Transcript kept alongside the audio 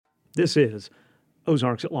This is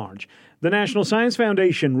Ozarks at Large. The National Science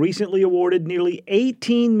Foundation recently awarded nearly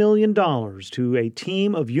 $18 million to a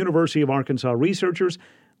team of University of Arkansas researchers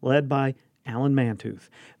led by Alan Mantooth.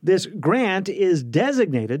 This grant is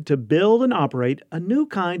designated to build and operate a new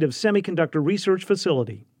kind of semiconductor research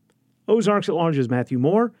facility. Ozarks at Large's Matthew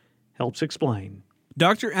Moore helps explain.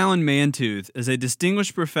 Dr. Alan Mantooth is a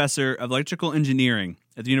distinguished professor of electrical engineering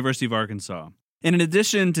at the University of Arkansas. And in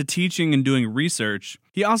addition to teaching and doing research,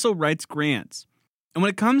 he also writes grants. And when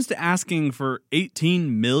it comes to asking for $18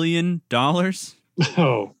 million...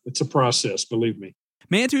 Oh, it's a process, believe me.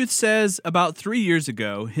 Mantooth says about 3 years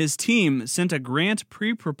ago, his team sent a grant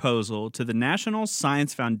pre-proposal to the National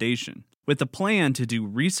Science Foundation with the plan to do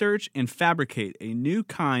research and fabricate a new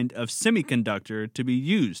kind of semiconductor to be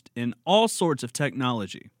used in all sorts of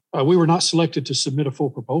technology. We were not selected to submit a full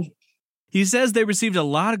proposal. He says they received a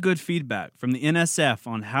lot of good feedback from the NSF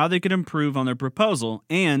on how they could improve on their proposal,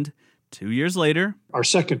 and 2 years later, our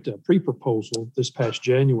second pre-proposal this past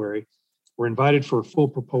January, we're invited for a full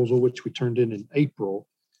proposal, which we turned in April,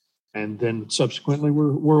 and then subsequently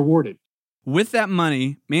we're awarded. With that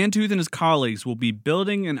money, Mantooth and his colleagues will be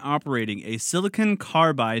building and operating a silicon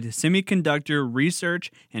carbide semiconductor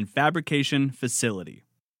research and fabrication facility.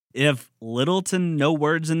 If little to no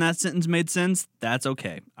words in that sentence made sense, that's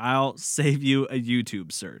okay. I'll save you a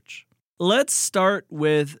YouTube search. Let's start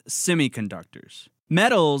with semiconductors.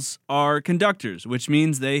 Metals are conductors, which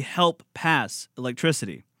means they help pass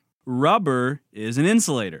electricity. Rubber is an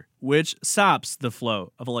insulator, which stops the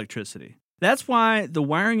flow of electricity. That's why the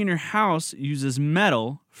wiring in your house uses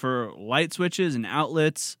metal for light switches and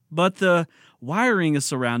outlets, but the wiring is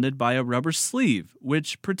surrounded by a rubber sleeve,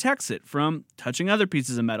 which protects it from touching other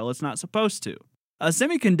pieces of metal it's not supposed to. A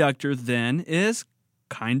semiconductor, then, is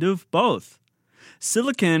kind of both.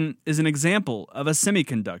 Silicon is an example of a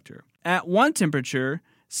semiconductor. At one temperature,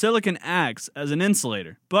 silicon acts as an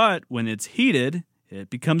insulator, but when it's heated, it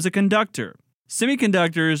becomes a conductor.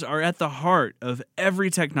 Semiconductors are at the heart of every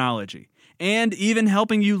technology, and even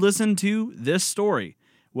helping you listen to this story,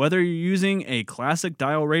 whether you're using a classic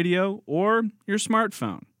dial radio or your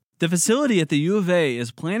smartphone. The facility at the U of A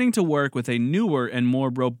is planning to work with a newer and more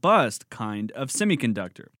robust kind of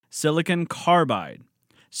semiconductor, silicon carbide.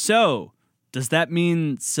 So, does that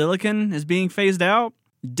mean silicon is being phased out?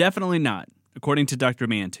 Definitely not, according to Dr.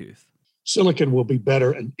 Mantooth. Silicon will be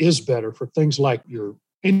better and is better for things like your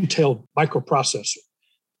Intel microprocessor.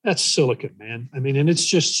 That's silicon, man. I mean, and it's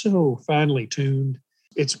just so finely tuned.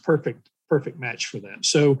 It's a perfect match for that.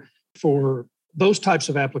 So for those types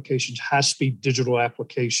of applications, high-speed digital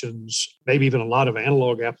applications, maybe even a lot of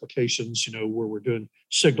analog applications, where we're doing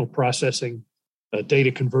signal processing,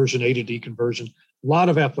 data conversion, A to D conversion, a lot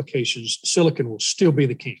of applications, silicon will still be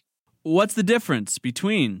the king. What's the difference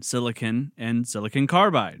between silicon and silicon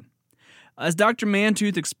carbide? As Dr.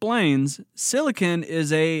 Mantooth explains, silicon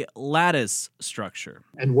is a lattice structure.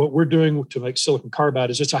 And what we're doing to make silicon carbide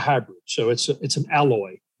is it's a hybrid. So it's an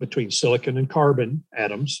alloy between silicon and carbon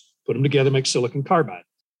atoms. Put them together, make silicon carbide.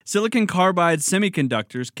 Silicon carbide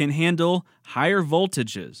semiconductors can handle higher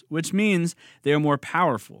voltages, which means they are more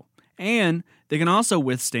powerful. And they can also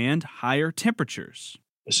withstand higher temperatures.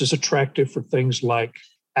 This is attractive for things like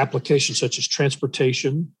applications such as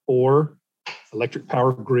transportation or electric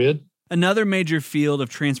power grid. Another major field of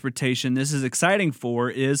transportation this is exciting for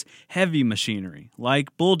is heavy machinery,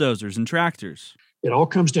 like bulldozers and tractors. It all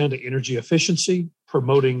comes down to energy efficiency,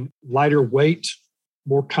 promoting lighter weight,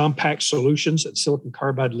 more compact solutions, and silicon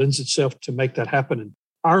carbide lends itself to make that happen. And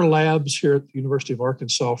our labs here at the University of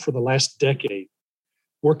Arkansas for the last decade,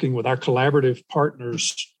 working with our collaborative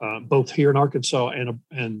partners, both here in Arkansas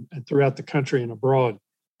and throughout the country and abroad,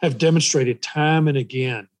 have demonstrated time and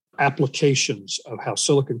again applications of how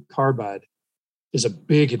silicon carbide is a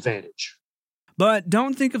big advantage. But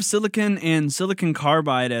don't think of silicon and silicon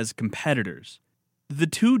carbide as competitors. The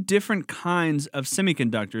two different kinds of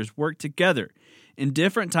semiconductors work together in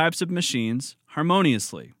different types of machines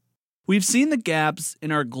harmoniously. We've seen the gaps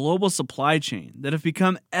in our global supply chain that have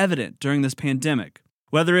become evident during this pandemic,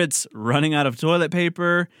 whether it's running out of toilet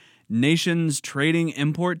paper, nations trading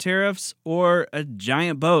import tariffs, or a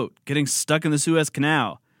giant boat getting stuck in the Suez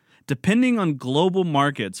Canal. Depending on global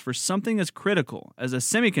markets for something as critical as a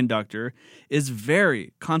semiconductor is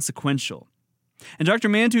very consequential. And Dr.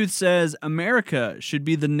 Mantooth says America should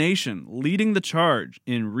be the nation leading the charge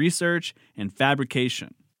in research and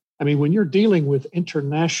fabrication. I mean, when you're dealing with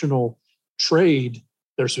international trade,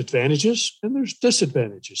 there's advantages and there's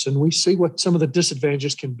disadvantages. And we see what some of the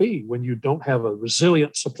disadvantages can be when you don't have a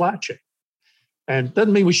resilient supply chain. And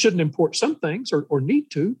doesn't mean we shouldn't import some things or need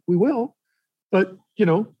to. We will. But,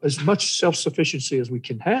 as much self-sufficiency as we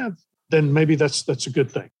can have, then maybe that's a good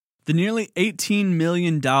thing. The nearly $18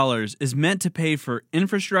 million is meant to pay for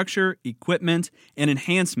infrastructure, equipment, and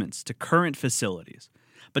enhancements to current facilities.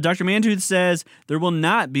 But Dr. Mantooth says there will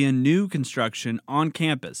not be a new construction on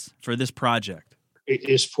campus for this project. It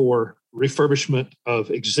is for refurbishment of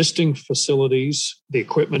existing facilities, the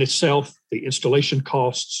equipment itself, the installation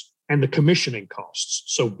costs, and the commissioning costs.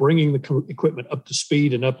 So bringing the equipment up to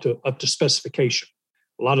speed and up to specification.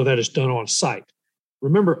 A lot of that is done on site.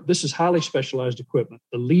 Remember, this is highly specialized equipment.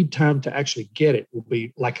 The lead time to actually get it will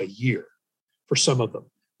be like a year for some of them,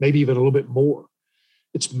 maybe even a little bit more.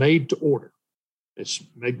 It's made to order. It's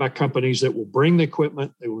made by companies that will bring the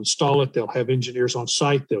equipment, they will install it, they'll have engineers on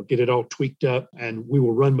site, they'll get it all tweaked up, and we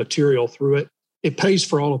will run material through it. It pays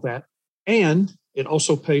for all of that. And it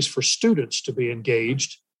also pays for students to be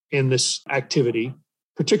engaged in this activity,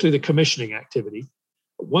 particularly the commissioning activity.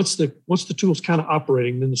 Once the tool's kind of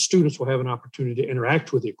operating, then the students will have an opportunity to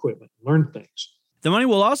interact with the equipment, learn things. The money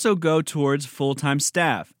will also go towards full-time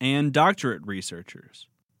staff and doctorate researchers.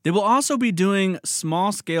 They will also be doing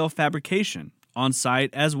small-scale fabrication on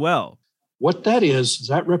site as well. What that is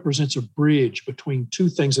that represents a bridge between two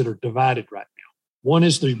things that are divided right now. One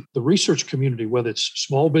is the research community, whether it's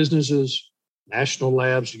small businesses, national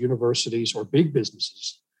labs, universities, or big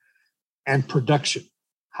businesses, and production,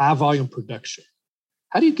 high volume production.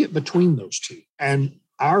 How do you get between those two? And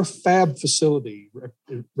our fab facility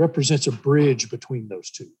represents a bridge between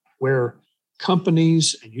those two, where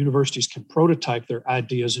companies and universities can prototype their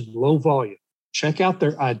ideas in low volume, check out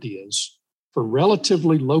their ideas for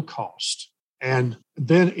relatively low cost. And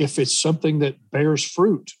then if it's something that bears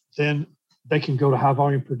fruit, then they can go to high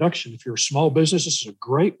volume production. If you're a small business, this is a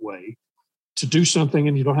great way to do something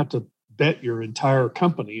and you don't have to bet your entire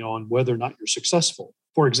company on whether or not you're successful,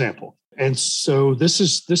 for example. And so this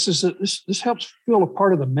helps feel a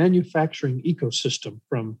part of the manufacturing ecosystem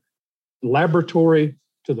from laboratory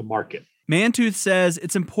to the market. Mantooth says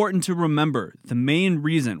it's important to remember the main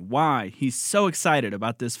reason why he's so excited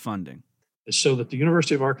about this funding is so that the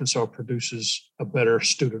University of Arkansas produces a better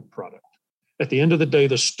student product. At the end of the day,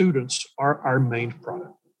 the students are our main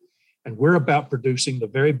product. And we're about producing the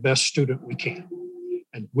very best student we can.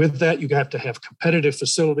 And with that, you have to have competitive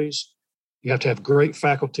facilities. You have to have great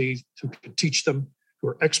faculty who can teach them, who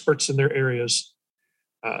are experts in their areas.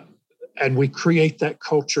 And we create that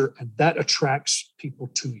culture, and that attracts people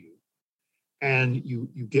to you. And you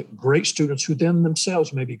get great students who then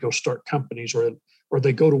themselves maybe go start companies or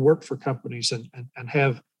they go to work for companies and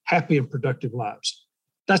have happy and productive lives.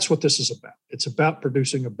 That's what this is about. It's about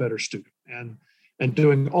producing a better student and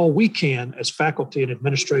doing all we can as faculty and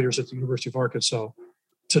administrators at the University of Arkansas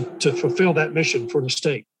to fulfill that mission for the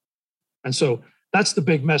state. And so that's the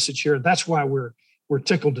big message here. That's why we're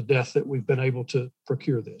tickled to death that we've been able to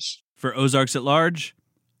procure this. For Ozarks at Large,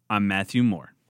 I'm Matthew Moore.